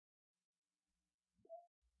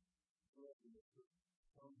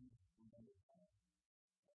some remember that.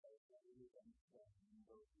 That we understand and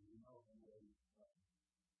know and know.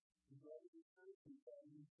 The brother is person that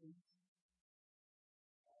we think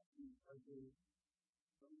as a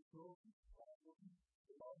social problem,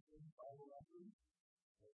 the love of Bible reference,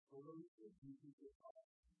 as photos that you can get off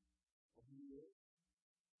of the year.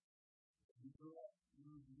 You go out to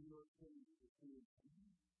New York City to see a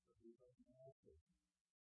team of the American Actor.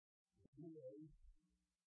 The DA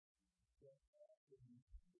just after the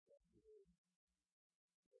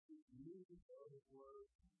years ago were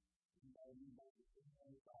in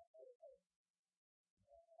 1995.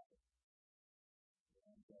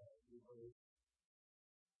 And we were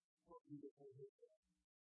what we were able to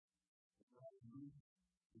move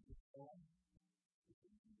to the storm. It's a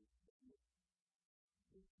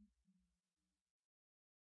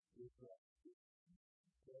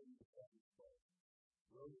very effective way.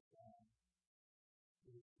 Wrote it down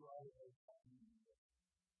to describe as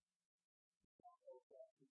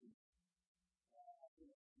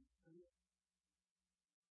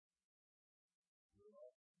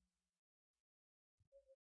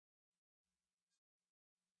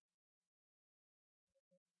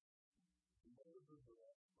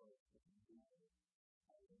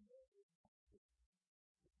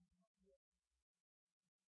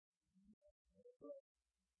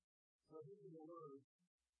so here's the word.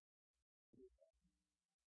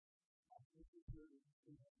 I think it's very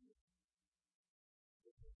interesting.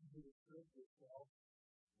 The script itself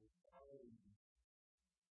is already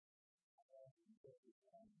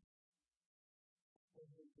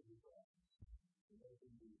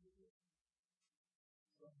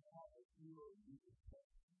somehow if you are using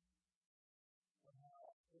somehow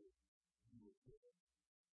you will get it.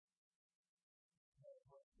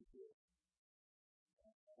 What to do.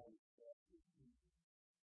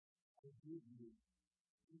 I give you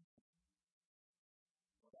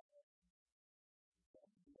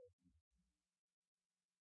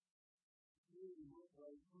really look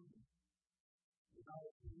like me.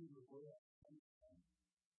 Without you the way I think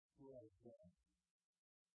like that.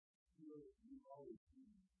 You always do.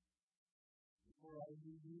 Before I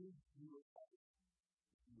knew you, you were right.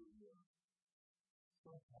 You were there.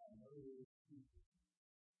 Sometime earlier this week,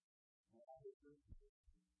 I had a great day.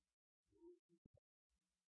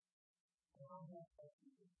 I don't have to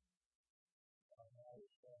I had a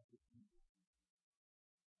shot with you.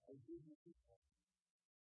 I didn't think that.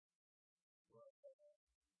 But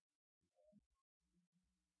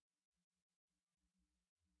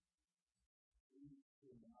we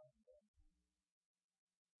came out of that.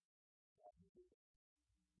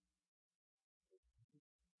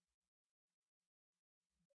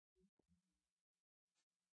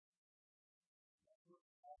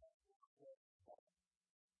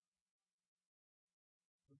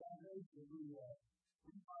 The foundation we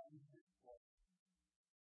find this point.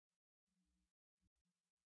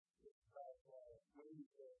 It's that ways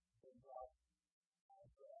that God has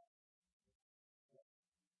that.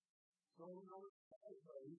 So in order to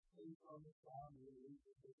everybody, based on the sound of the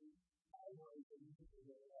religion, I know that you can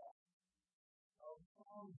figure it out. Now,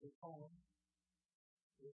 the poem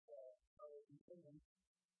is the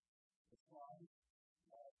song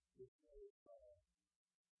that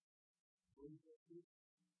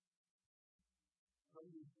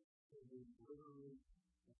is literally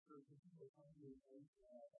the person who comes to the end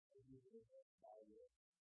by the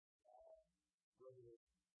whether it's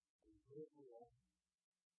literal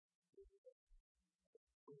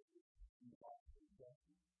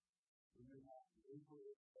we may have to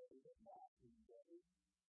equally say that not in day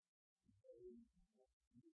they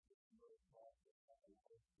most often have a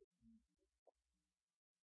work that needs to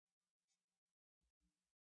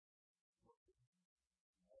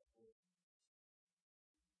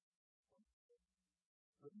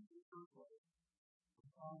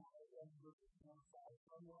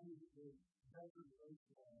someone who is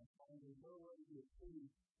decorational and finding no way to see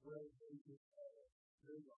where they could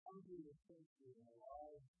there's a hungry attention in our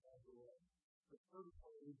lives as well. The first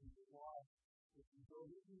way is why if you go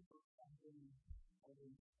looking for something and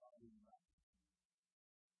then finding that.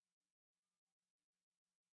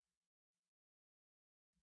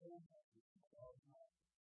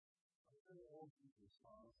 I say all people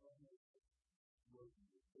smile, so I make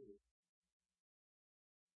working with it.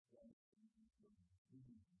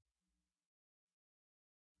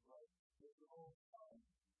 Right. It's all time.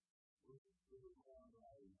 We're going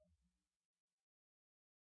around.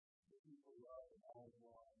 The people love and all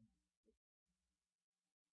along.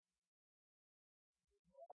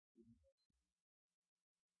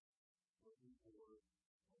 Looking for what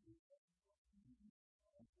we have.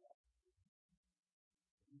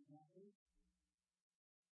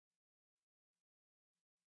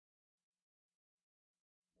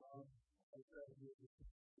 get the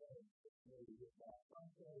day, to get back. Some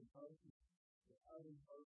say Moses, the other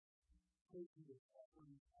Moses, taking the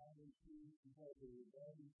suffering out of you because of the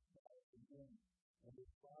ready back again, and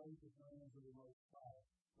despise the plans of the Most High,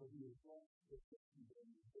 for he is not the fifty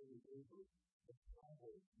days that is able, the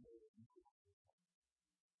power made him crucified.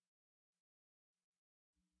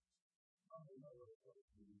 I know what it was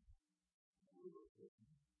to be. We were written.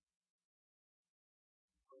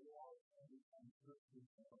 For all and uncertainty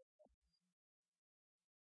of our lives.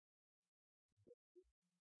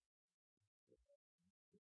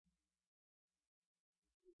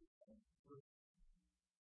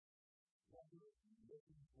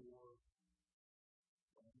 Looking for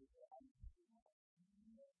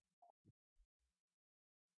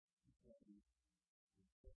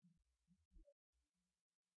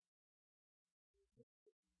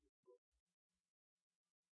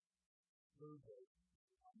Thursday,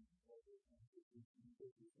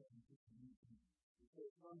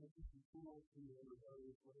 because one of the tools to the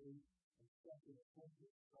various ways and second attention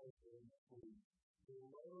cycle in the food. The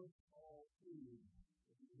Lord all food is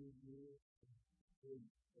good news is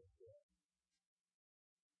the death.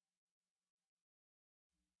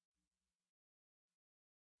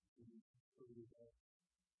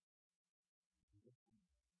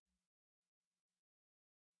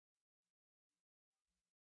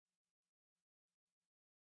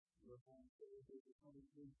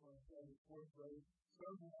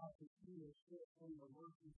 Serving out the kingdom shit from the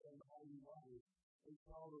mercies of the Holy Life. They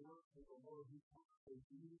saw the work of the Lord who conquered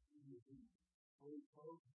Jesus in the deep. Holy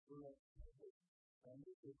folks were at temple, and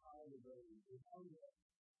this is how the day. They come up,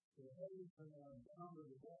 the heavens come down to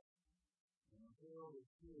the death, and the world is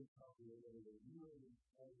still calculated, and you are the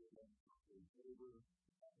treasure of the favor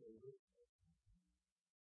of the rich.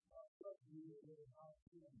 But you will not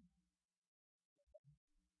sin.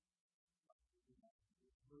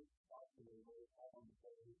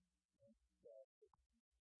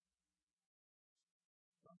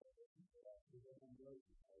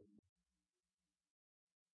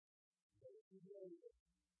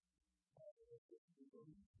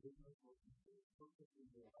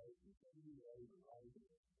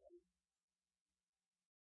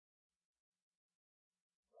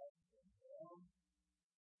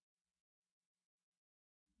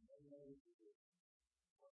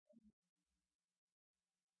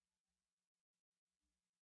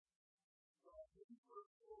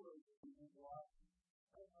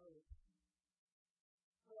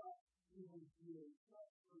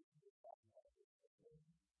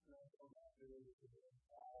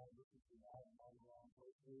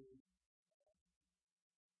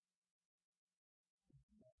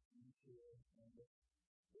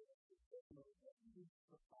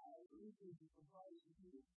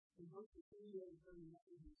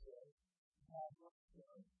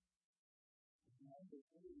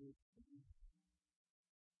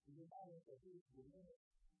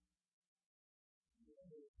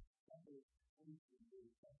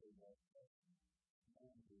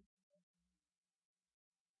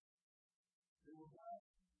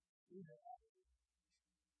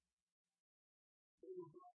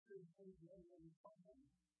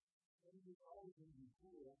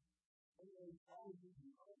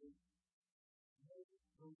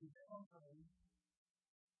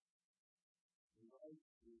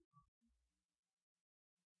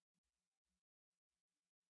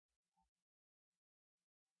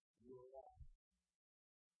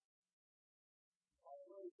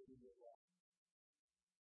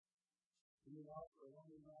 You know, for a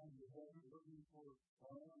long time, you have been looking for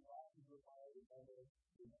one option of how to better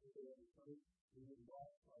the place, you know,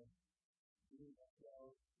 walk from doing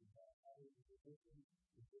ourselves, to have a position,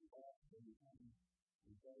 to get back to become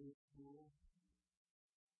a better school,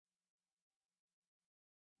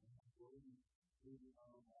 and going through the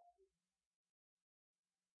own life.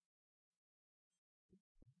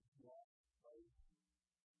 Walk, right?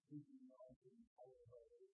 Thinking about the power of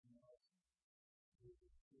our lives,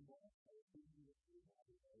 we want to say, thinking that we have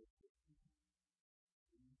a better system,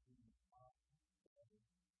 we can talk together.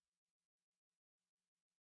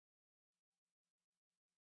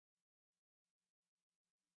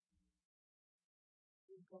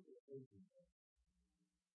 There's a couple of things in there.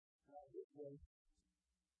 This was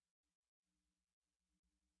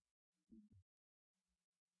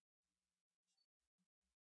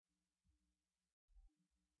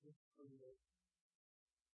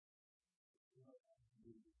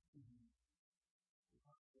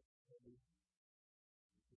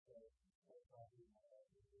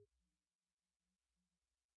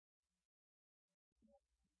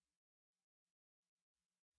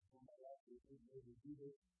maybe do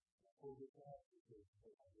this over time because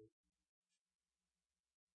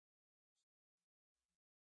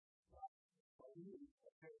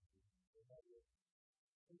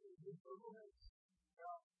The limits,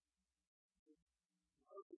 now,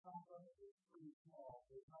 most of the time, it's pretty small.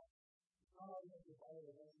 It's not like the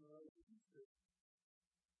Bible has no other pieces.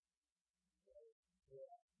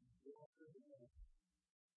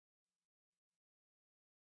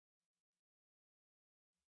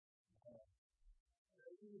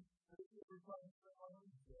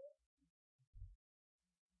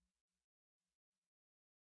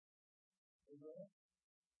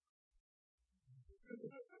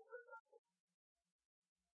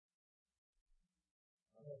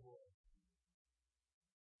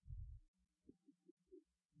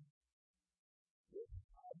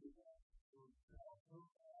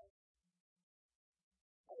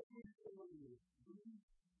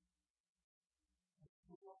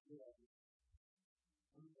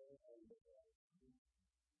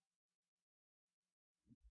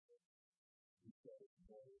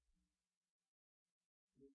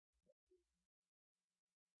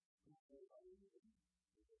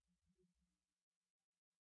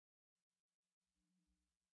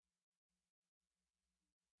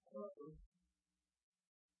 However,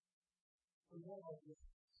 for more of this,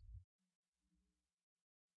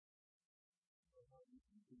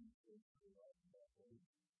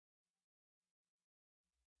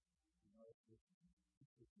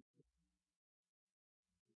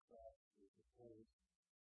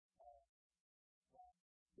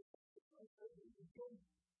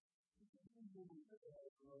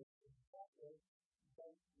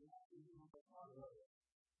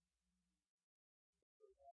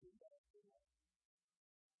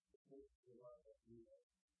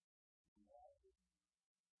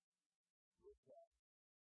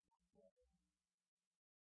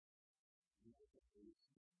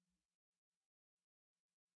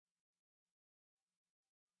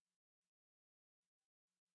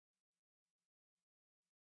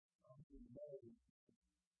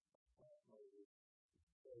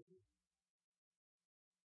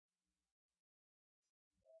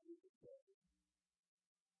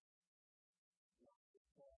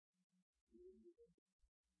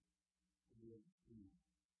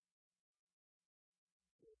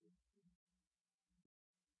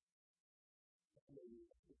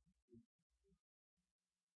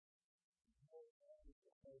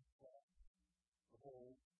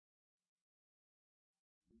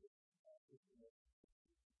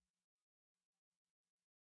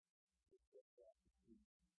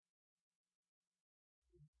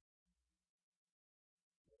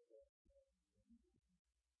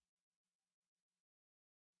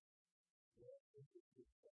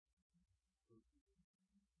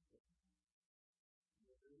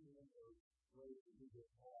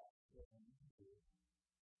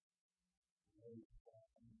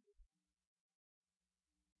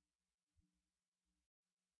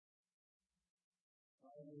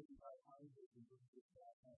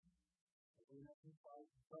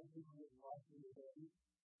 some people are watching the baby,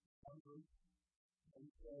 hungry, and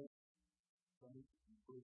say,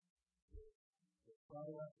 cry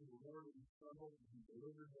out to the Lord in struggle and he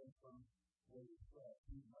delivered them from what he said.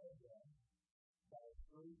 He led them by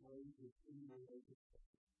three ways of seeing the way to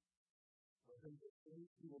faith. For them to faith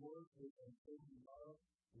in the Lord, faith and faith in love,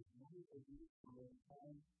 as many as you for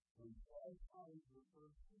mankind, and 5 times the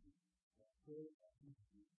first thing, that faith and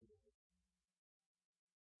peace to the Lord.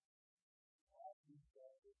 All these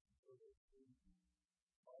guys are the things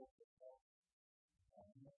all the help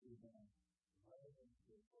and nothing than rather than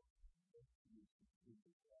to the Lord.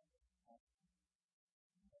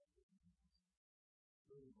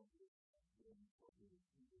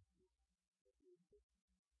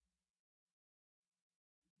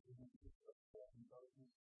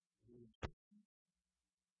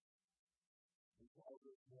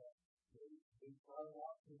 They cry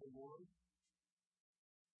out to the Lord,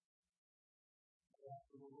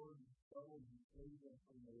 after the Lord is troubled and saved them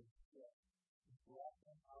from their death. He brought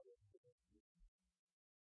them out of the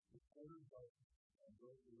utter darkness and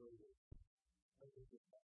broke the road. But the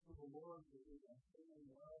defense of the Lord is his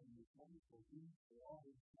unfailing love and his wonderful peace for all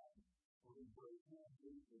his time. For his great hand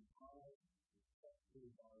is his power,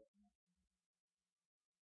 especially our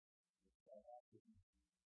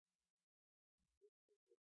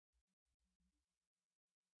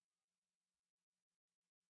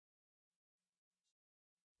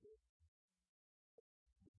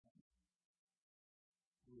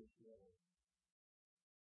Jewish law.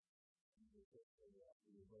 And they said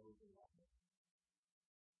after the road and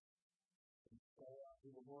after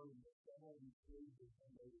the Lord in the center and saved them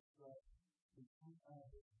from their distress. And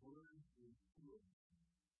sometimes his word is true.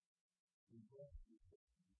 And blessed is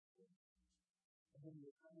and then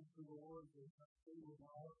the coming to the Lord is unstable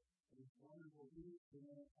power and his wonderful peace, and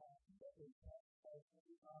then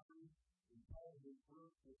how the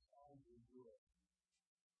work is on the world.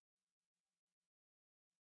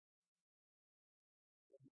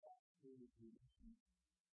 And that's really the issue.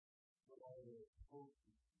 But all the hope,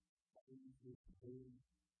 things that they,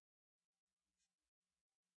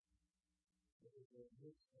 there is a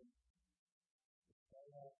mission to cry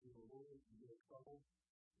out to the Lord in their trouble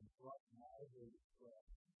and brought now their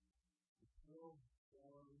distress. The still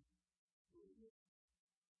storm through it.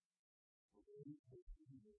 For they will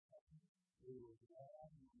see the heaven. They will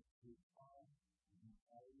glad when they come and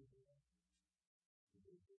inquire them.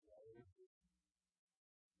 They will desire it.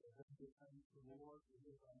 The heaven becomes the Lord, it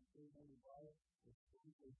is unstable life, the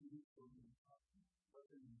strength of youth for me. But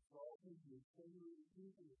the exalted, the savior, the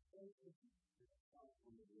people, the faithful, the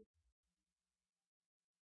powerful of it.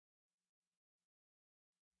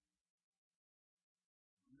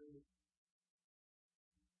 Really,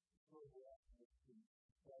 so that I can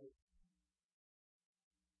say,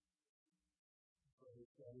 so that I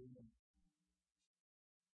can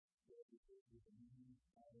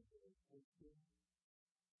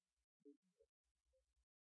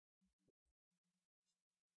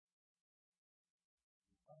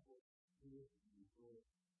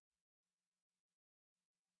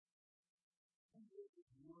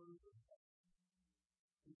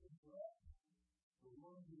the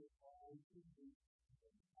one who is always in the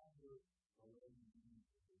power of the Lord.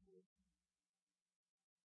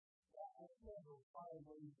 I never find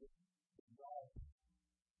ways that God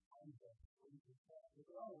finds us. If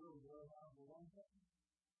I really know how to run that,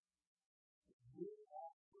 we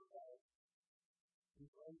have to know to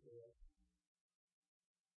pray for us.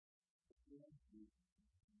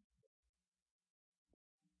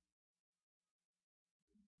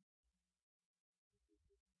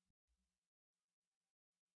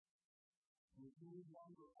 We need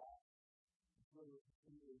longer out. So we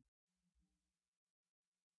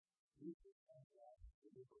need to find out to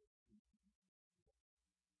the Lord.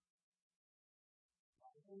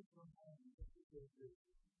 I think sometimes it's because there's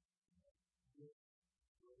this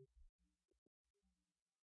grace.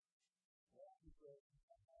 That's the grace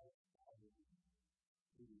of our Father.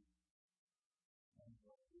 And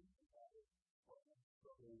what is the Father? What is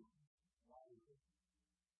the Lord?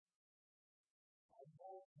 I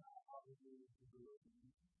know how obligated to do it.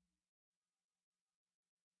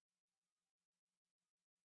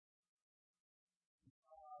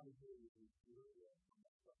 Obligated to do it.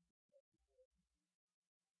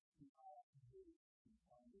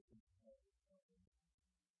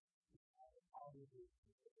 Obligated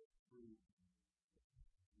to do it. Free.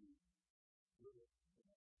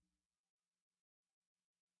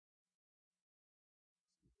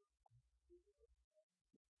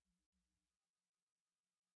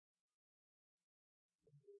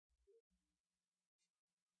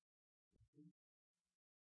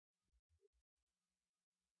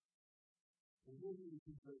 And this is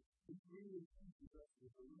because he really teaches us to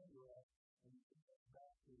remember us and to get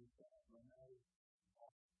back to the fact of how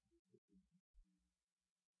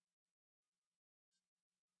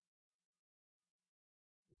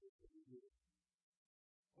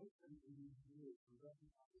hopefully we need to do it to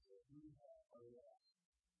recognize that we are lost.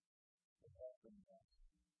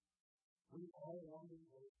 We all want to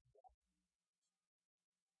know that.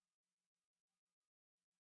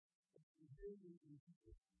 We really need to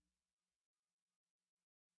do it.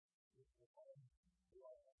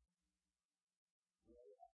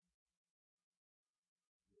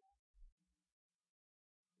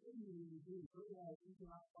 You realize you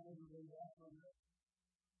cannot find a way back on it.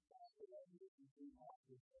 That's the way you can do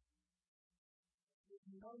it. If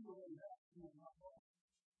you know the way back, you will not walk.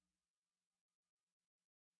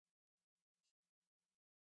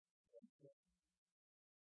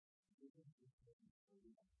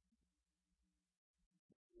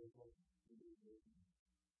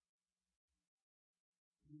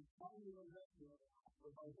 You find your way back,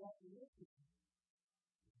 but by walking with it,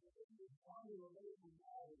 you find your way from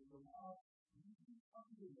God and from God, you can come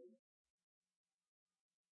to it.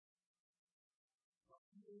 But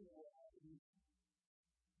you will have to be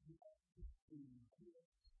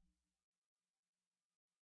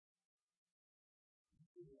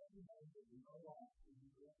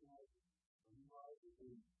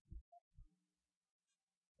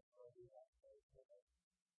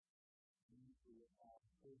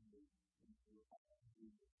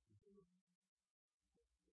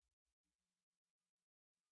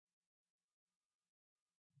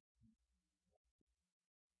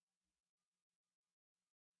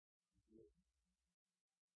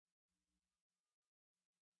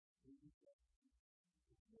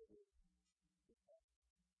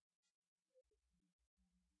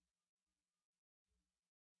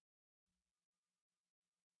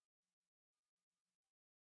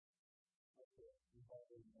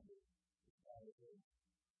faith.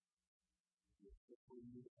 It's for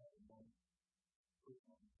you to have one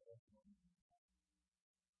personal testimony